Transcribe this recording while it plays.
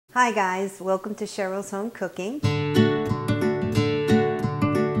Hi guys, welcome to Cheryl's Home Cooking.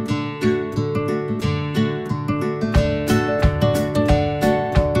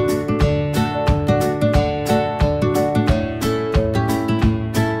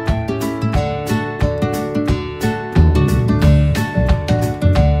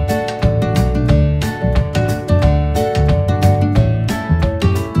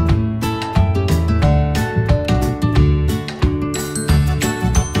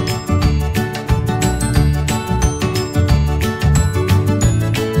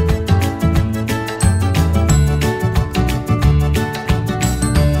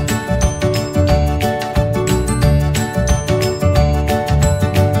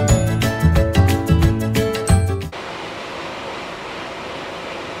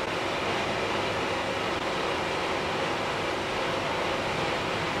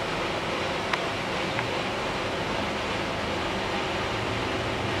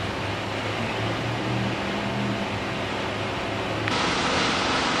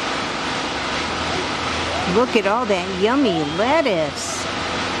 Look at all that yummy lettuce.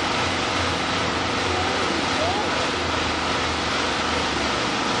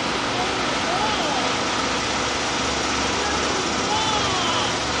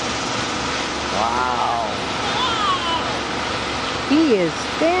 Wow. He is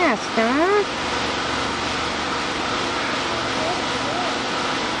fast, huh?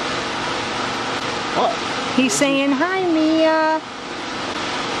 What? He's saying, "Hi, Mia."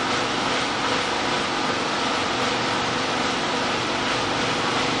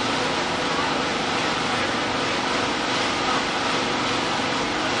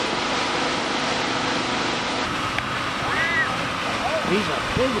 He's a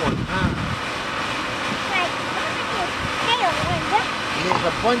big one, huh? And there's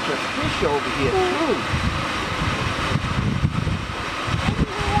a bunch of fish over here, too.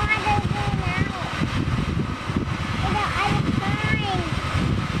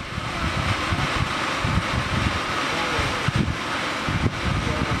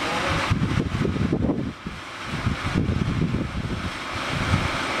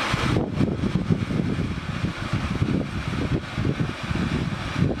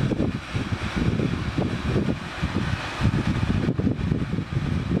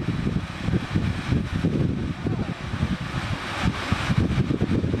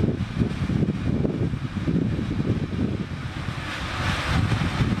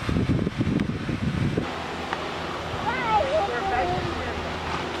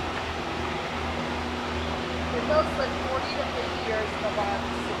 Those like 40 to 50 years, the bond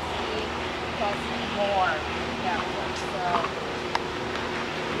is 60 plus more network. So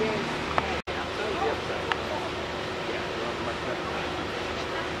here's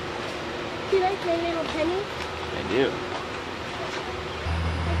Do you like My Little Penny? I do.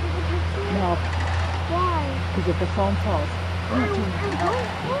 No, Why? because if the phone falls. I don't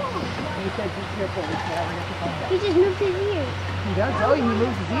fall. He said, be careful, we can't ever get the phone back. He just moved his ears. He does? Oh, he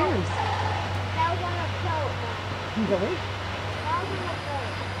moves his ears. That was on a boat. He's awake. That was on a boat.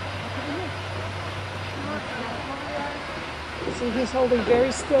 See, he's holding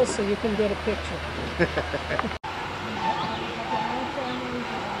very still so you can get a picture.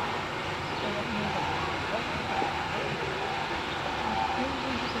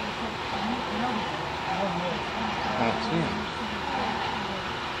 That's him.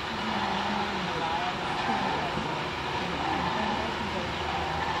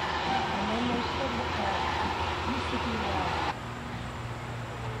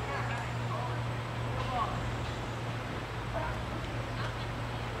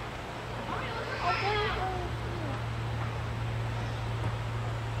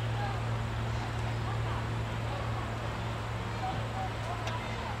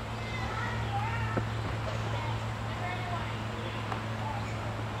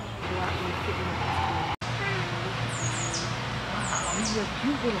 He's a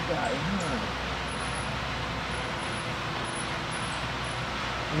cute little guy, huh?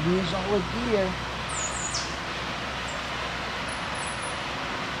 And he is all a deer.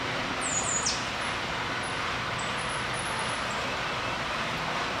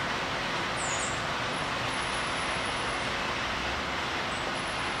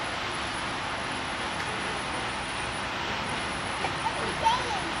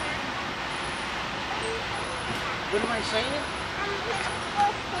 What am I saying?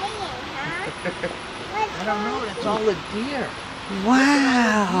 I don't know. It's all a deer.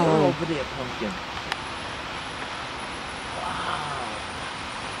 Wow. You're over there, pumpkin. Wow.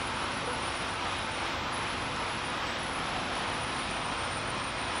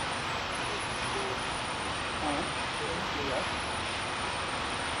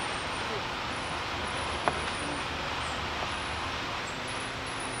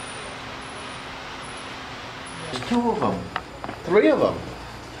 There's 2 of them. 3 of them.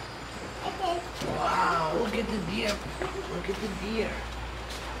 Okay. Wow, look at the deer. Look at the deer.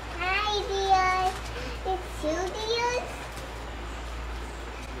 Hi, dears. It's 2 deers.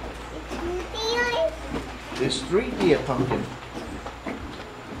 It's 2 deers. There's 3 deer, Pumpkin.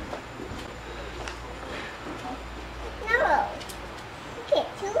 No. Okay,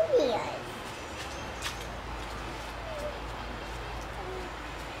 2 deers.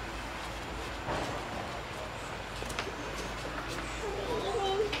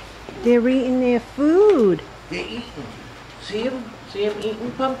 They're eating their food. They're eating. See them? See them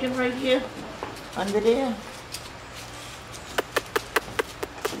eating, Pumpkin, right here? Under there?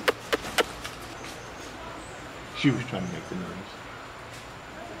 She was trying to make the noise.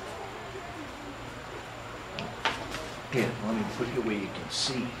 Here, let me put it where you can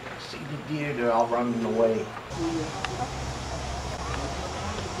see. See the deer? They're all running away.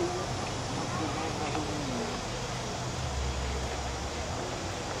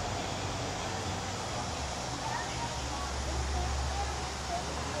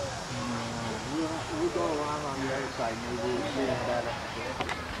 We'll go around on the other side. Maybe we'll see them better.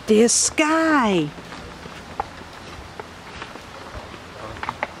 There's Sky.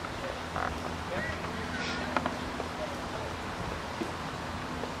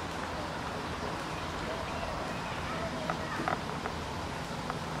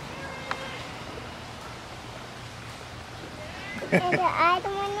 And the other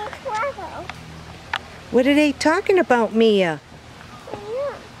one is Swallow. What are they talking about, Mia?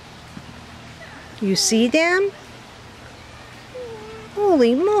 Yeah. You see them?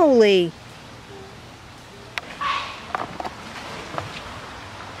 Holy moly.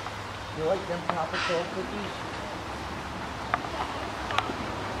 You like them Papa Joe cookies?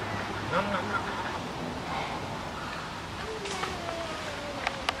 Nom, nom, nom.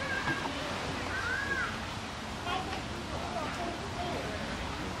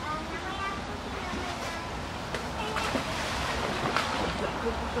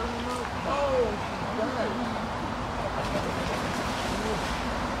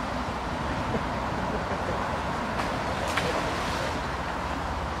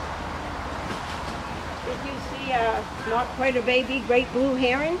 Did you see not quite a baby great blue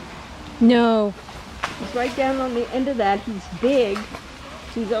heron? No. He's right down on the end of that. He's big.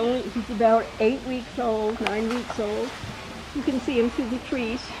 He's about 8 weeks old, 9 weeks old. You can see him through the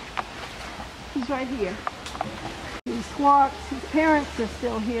trees. He's right here. He squawks. His parents are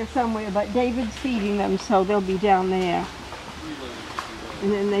still here somewhere, but David's feeding them, so they'll be down there.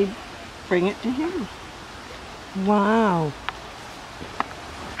 And then they bring it to him. Wow.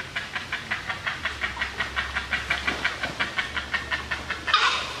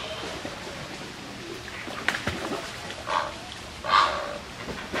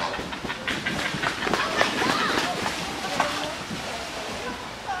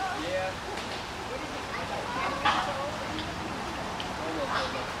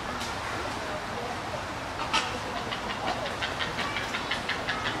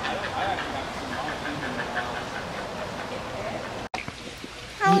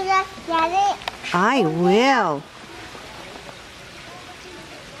 I'll just get it. I will.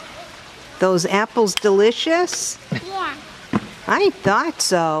 Those apples delicious? Yeah. I thought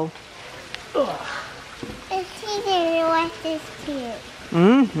so. It's easier with this too.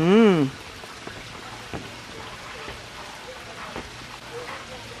 Mm-hmm.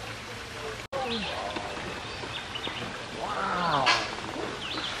 Wow.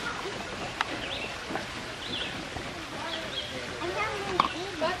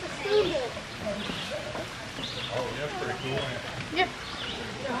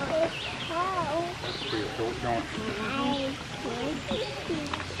 Pretty adult going.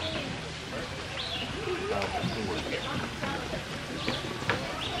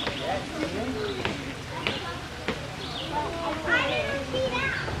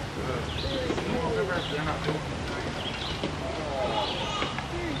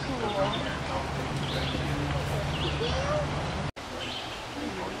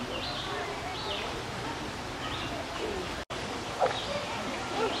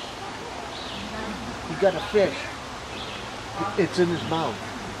 He got a fish. It's in his mouth.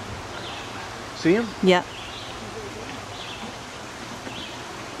 See him? Yep.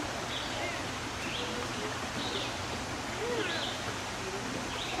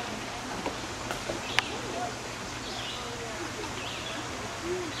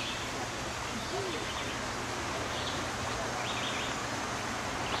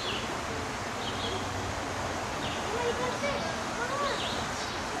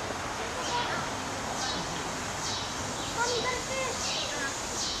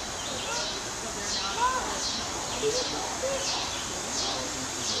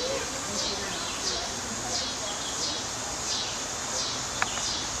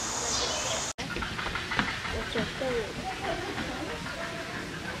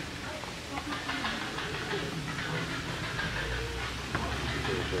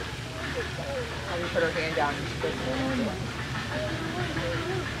 going down.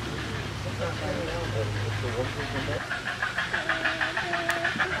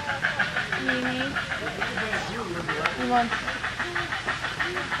 Come on.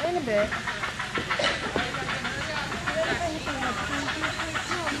 In a bit.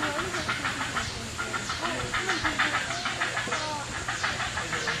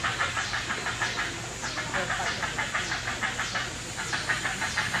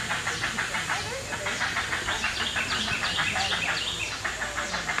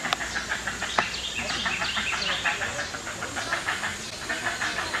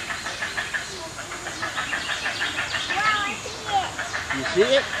 You see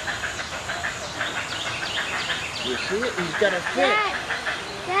it? You see it? He's got a fish.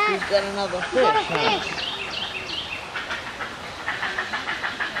 Dad, He's got another you got a fish. Huh? fish.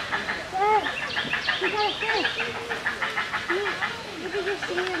 Dad, you got a fish. Look at your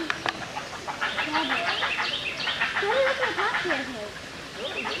stand. Dad, look at the top here.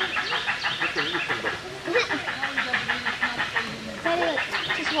 Daddy, look,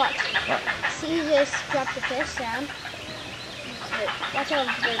 just watch. See, he just dropped the fish down. That's how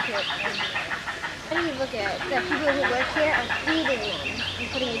it's very cute. What do you look at? The people who work here are feeding them and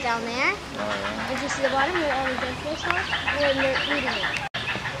putting it down there. And you see the bottom where all the dead fish are? And they're eating it.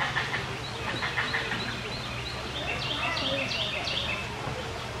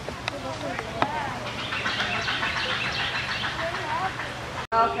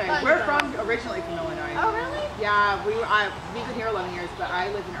 Okay, we're originally from Illinois. Oh, really? Yeah, we've been here 11 years, but I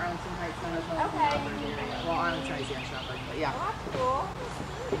live in Arlington Heights, Minnesota. Okay. Well, Arlington Heights, Schaumburg, but yeah. That's cool.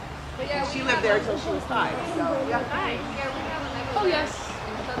 But yeah, she lived there until she was 5, so yeah. Nice. Yeah, we have a Oh, yes.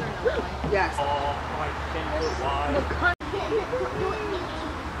 in southern Illinois. Yes.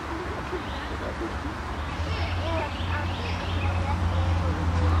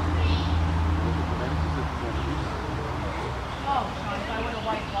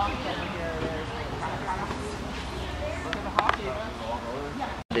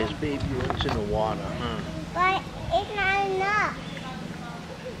 There's baby roots in the water, huh? But it's not enough.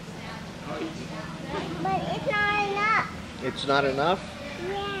 But it's not enough. It's not enough?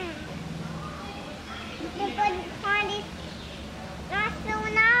 Yeah. The good pond is not still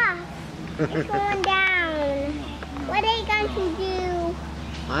enough. It's going down. What are you going to do?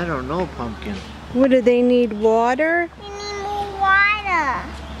 I don't know, Pumpkin. What do they need? Water? We need more water.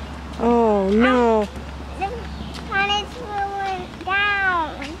 Oh no. The pond is going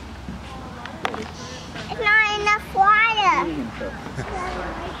down. It's not enough water.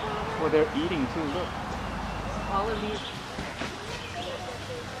 Well, they're eating too, look. All of these.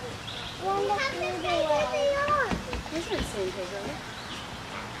 This one's sandpaper, right?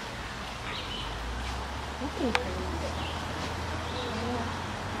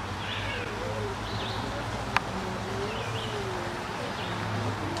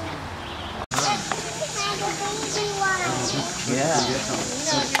 Yeah.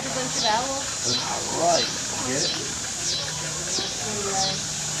 Right. Get it?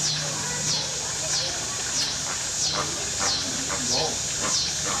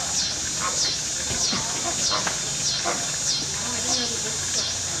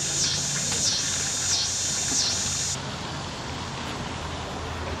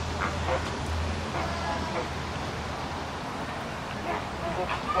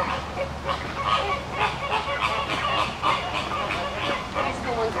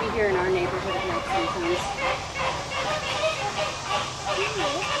 Here in our neighborhood at night sometimes.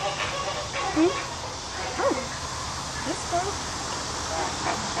 Oh, that's cool.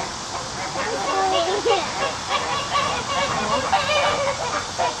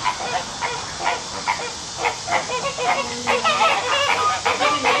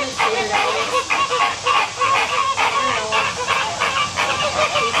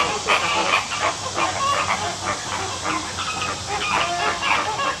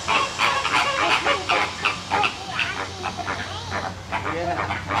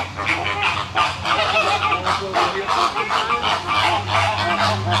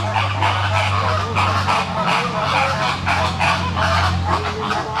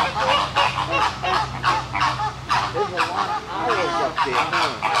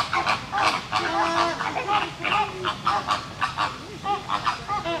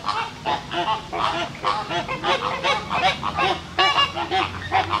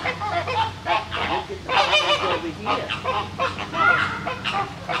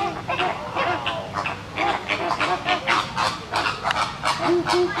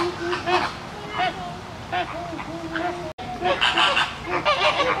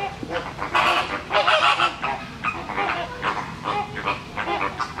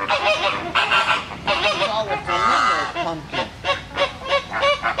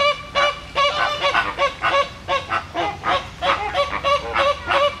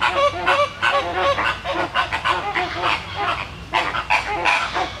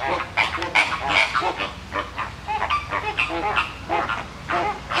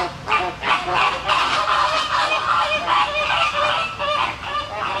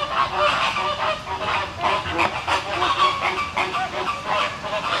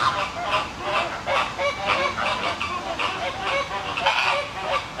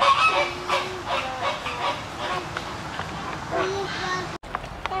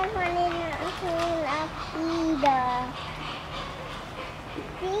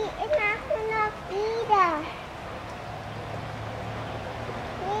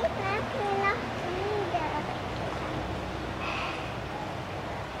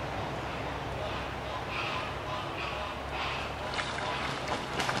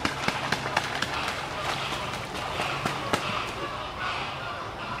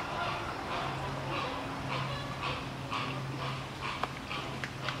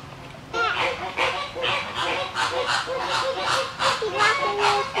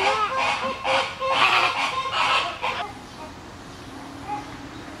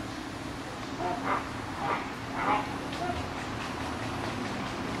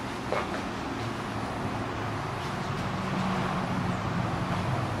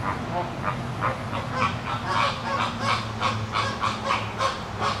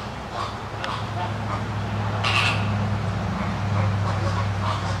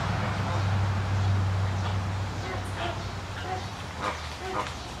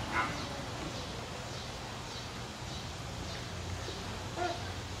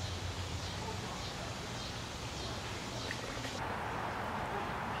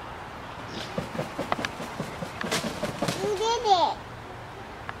 it.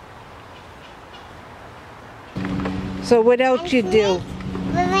 So what else you do?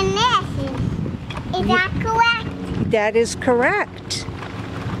 Living this. Is that correct? That is correct.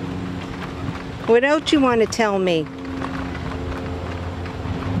 What else you want to tell me?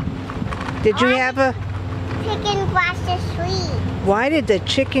 Did you have a... Chicken cross the street. Why did the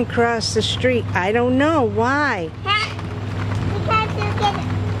chicken cross the street? I don't know. Why? Because you get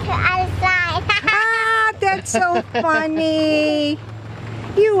to other side. Ah, that's so funny.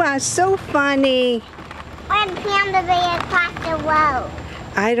 You are so funny. Why did Panda Bear cross the road?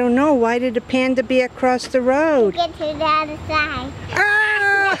 I don't know. Why did the panda bear cross the road? Get to the other side.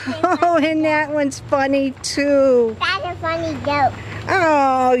 Oh, and that one's funny too. That's a funny joke.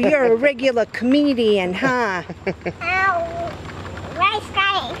 Oh, you're a regular comedian, huh? Why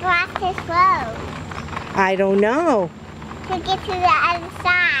Sky cross this road? I don't know. To get to the other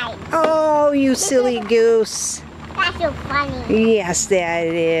side. Oh, you silly goose. That's so funny. Yes, that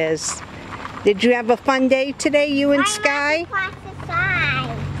is. Did you have a fun day today, you and Sky? Why not cross the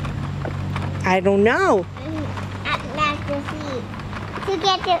side? I don't know. That's the seat. To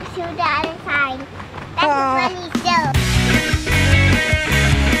get to the other side. That's Oh. a funny joke.